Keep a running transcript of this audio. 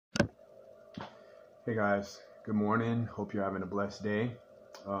Hey guys, good morning. Hope you're having a blessed day.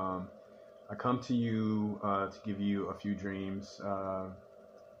 Um, I come to you to give you a few dreams.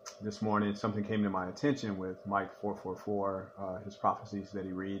 This morning, something came to my attention with Mike 444, his prophecies that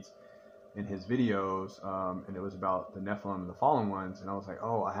he reads in his videos, and it was about the Nephilim and the fallen ones. And I was like,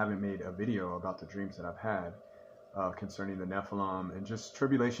 oh, I haven't made a video about the dreams that I've had concerning the Nephilim and just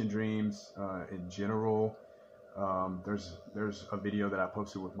tribulation dreams in general. There's a video that I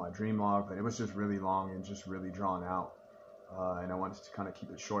posted with my dream log, but it was just really long and just really drawn out. And I wanted to kind of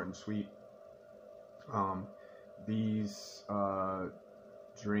keep it short and sweet. These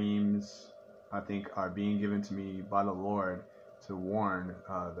dreams, I think, are being given to me by the Lord to warn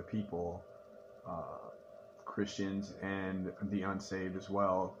the people, Christians and the unsaved as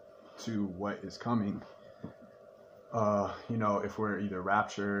well, to what is coming. If we're either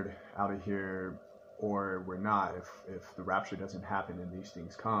raptured out of here or we're not, if the rapture doesn't happen and these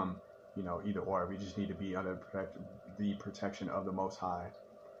things come, either or, we just need to be under the protection of the Most High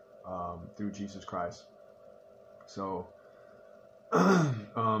through Jesus Christ. So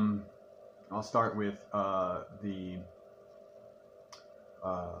I'll start with the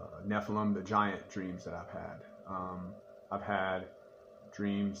Nephilim, the giant dreams that I've had. I've had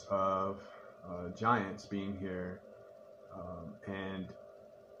dreams of giants being here, and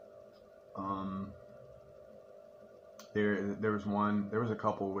there was a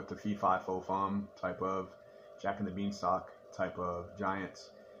couple with the fee fi fo fum type of Jack and the Beanstalk type of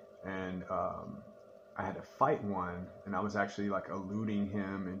giants, and I had to fight one, and I was actually like eluding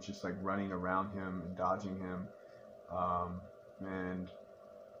him and just like running around him and dodging him, and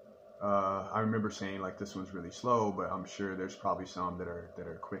I remember saying like this one's really slow, but I'm sure there's probably some that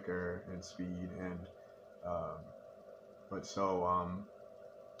are quicker in speed, and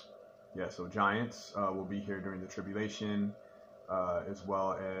so giants will be here during the tribulation, as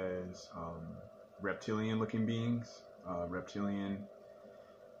well as reptilian-looking beings. Reptilian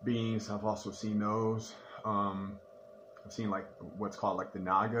beings, I've also seen those. I've seen like what's called like the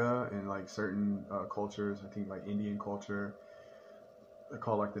Naga in like certain cultures. I think like Indian culture, they're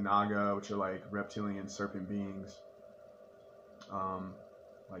called like the Naga, which are like reptilian serpent beings.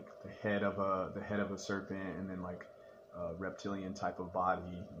 Like the head of a serpent, and then like reptilian type of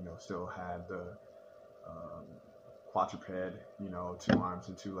body, still had the quadruped, 2 arms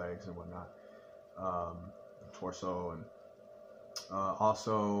and 2 legs and whatnot, torso, and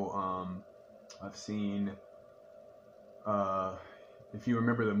also I've seen, if you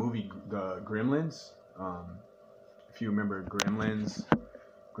remember the movie the Gremlins, if you remember Gremlins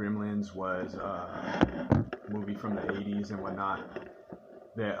was a movie from the 80s and whatnot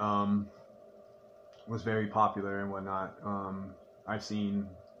that was very popular and whatnot. I've seen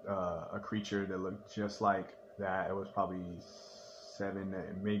a creature that looked just like that. It was probably 7 to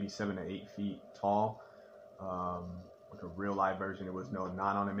 8 feet tall, like a real live version. It was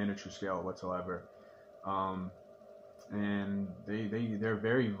not on a miniature scale whatsoever. And they're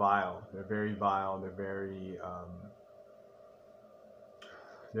very vile. They're very vile.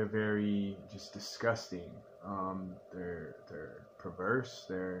 They're very just disgusting. They're perverse.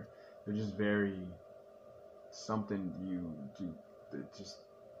 They're just very something you do that just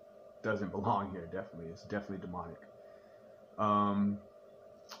doesn't belong here. Definitely, it's definitely demonic.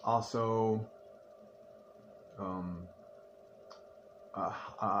 Also,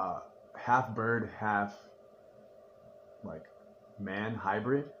 half bird, half like man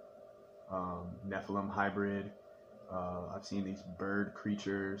hybrid, Nephilim hybrid. I've seen these bird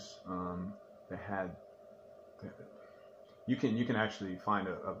creatures that had. You can actually find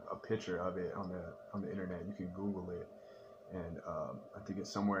a picture of it on the internet. You can Google it, and I think it's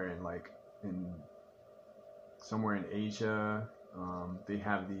somewhere in Asia. They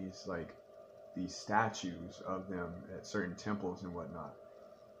have these statues of them at certain temples and whatnot,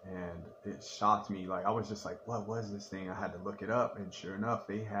 and it shocked me. Like, I was just like, what was this thing? I had to look it up, and sure enough,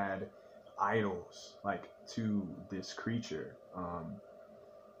 they had idols like to this creature,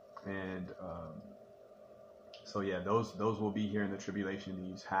 so yeah, those will be here in the tribulation.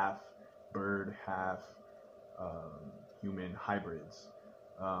 These half bird, half human hybrids,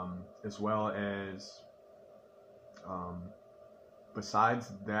 as well as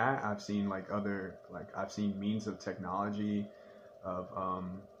besides that, I've seen I've seen means of technology of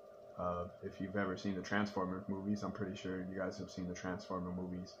if you've ever seen the Transformers movies. I'm pretty sure you guys have seen the Transformer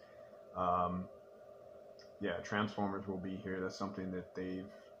movies. Yeah, Transformers will be here. That's something that they've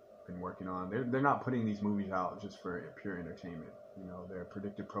been working on. They're not putting these movies out just for pure entertainment. They're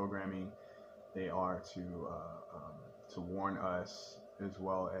predictive programming. They are to warn us, as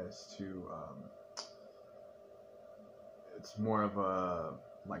well as to it's more of a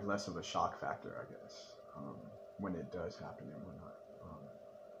like less of a shock factor, I guess, when it does happen and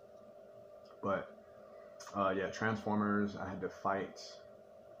whatnot. Yeah, Transformers, I had to fight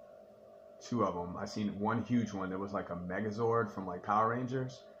 2 of them. I seen one huge one that was like a Megazord from like Power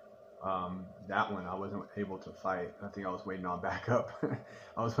Rangers. That one I wasn't able to fight. I think I was waiting on backup.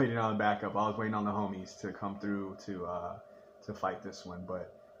 I was waiting on backup. I was waiting on the homies to come through to fight this one.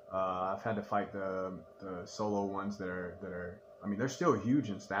 But I've had to fight the solo ones that are. I mean, they're still huge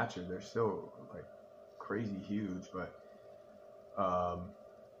in stature. They're still like crazy huge.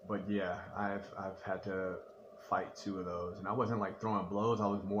 But yeah, I've had to fight 2 of those, and I wasn't like throwing blows. I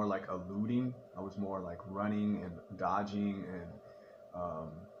was more like eluding. I was more like running and dodging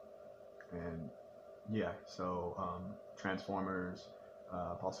and yeah. So Transformers.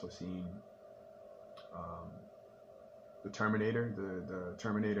 I've also seen the Terminator, the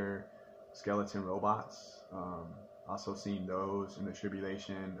Terminator skeleton robots. Also seen those in the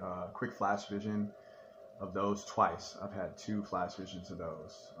Tribulation. Quick flash vision of those twice. I've had 2 flash visions of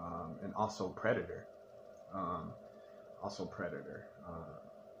those, and also Predator.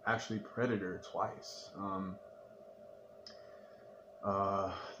 Actually Predator twice.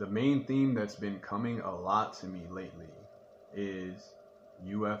 The main theme that's been coming a lot to me lately is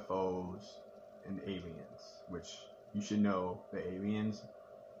UFOs and aliens, which you should know the aliens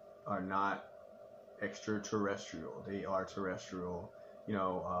are not extraterrestrial. They are terrestrial. You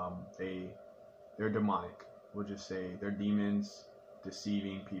know, they're demonic. We'll just say they're demons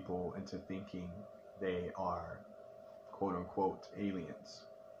deceiving people into thinking they are quote unquote aliens.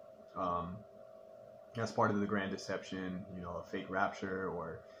 That's part of the grand deception, you know, a fake rapture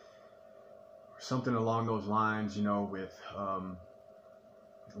or something along those lines, you know,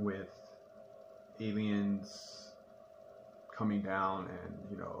 with aliens coming down and,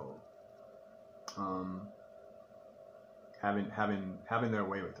 you know, having their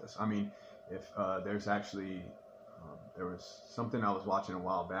way with us. I mean, if there's actually there was something I was watching a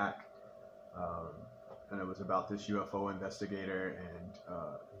while back, and it was about this UFO investigator, and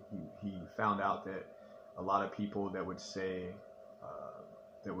he found out that a lot of people that would say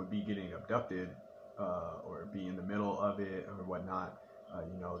that would be getting abducted or be in the middle of it or whatnot,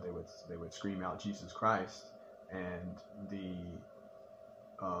 you know, they would scream out Jesus Christ, and the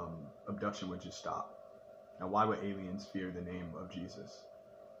abduction would just stop. Now, why would aliens fear the name of Jesus?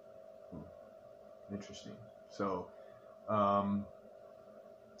 Interesting. So,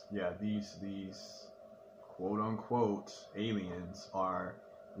 yeah, these quote unquote aliens are,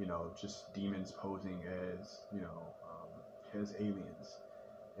 you know, just demons posing as, you know, as aliens.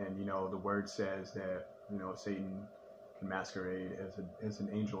 And, you know, the word says that, you know, Satan can masquerade as an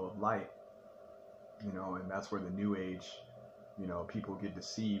angel of light, you know, and that's where the New Age, you know, people get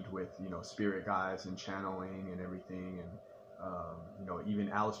deceived with, you know, spirit guides and channeling and everything. And, you know, even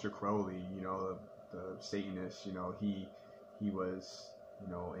Aleister Crowley, you know, the Satanist, you know, he was, you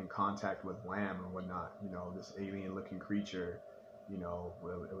know, in contact with Lamb and whatnot, you know, this alien looking creature, you know,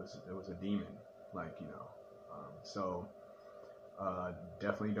 it was a demon, like, you know, so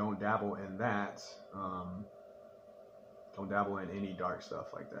definitely don't dabble in that. Don't dabble in any dark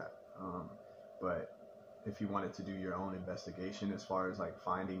stuff like that. But if you wanted to do your own investigation as far as like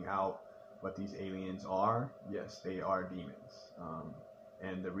finding out what these aliens are, yes, they are demons.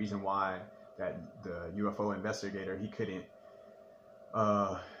 And the reason why that the UFO investigator, he couldn't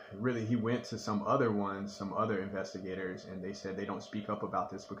really, he went to some other investigators, and they said they don't speak up about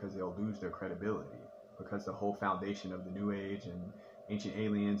this because they'll lose their credibility, because the whole foundation of the New Age and ancient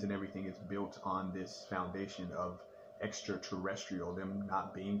aliens and everything is built on this foundation of extraterrestrial, them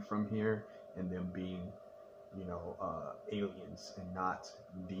not being from here and them being, you know, aliens and not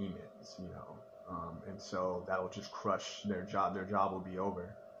demons, you know, and so that will just crush their job. Their job will be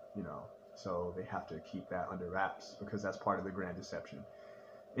over, you know, so they have to keep that under wraps because that's part of the grand deception.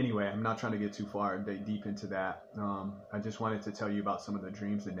 Anyway, I'm not trying to get too far deep into that. I just wanted to tell you about some of the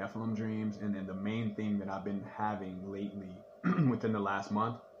dreams, the Nephilim dreams, and then the main thing that I've been having lately within the last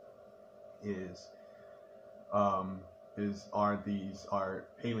month are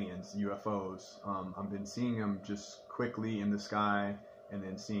aliens, UFOs. I've been seeing them just quickly in the sky, and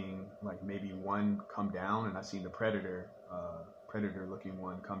then seeing like maybe one come down, and I've seen the predator looking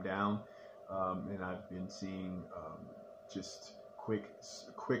one come down, and I've been seeing just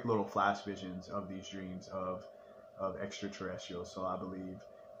quick little flash visions of these dreams of extraterrestrials. So I believe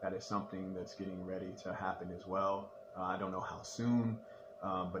that is something that's getting ready to happen as well. I don't know how soon,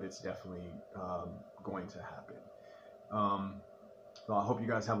 but it's definitely going to happen. So I hope you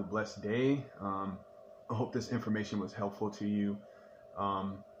guys have a blessed day. I hope this information was helpful to you.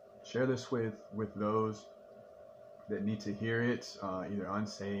 Share this with those that need to hear it, either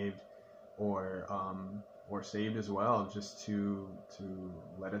unsaved or saved as well, just to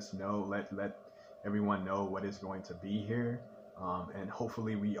let us know, let everyone know what is going to be here, and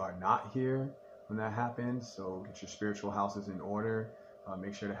hopefully we are not here when that happens. So get your spiritual houses in order.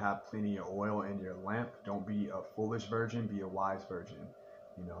 Make sure to have plenty of oil in your lamp. Don't be a foolish virgin, be a wise virgin,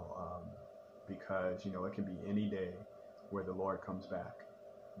 because it can be any day where the Lord comes back,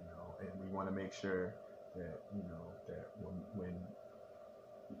 and we want to make sure that that when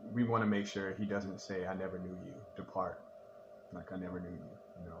we want to make sure he doesn't say, I never knew you, depart, like I never knew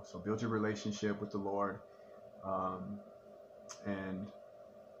you. So build your relationship with the Lord, and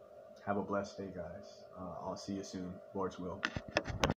have a blessed day, guys. I'll see you soon, Lord's will.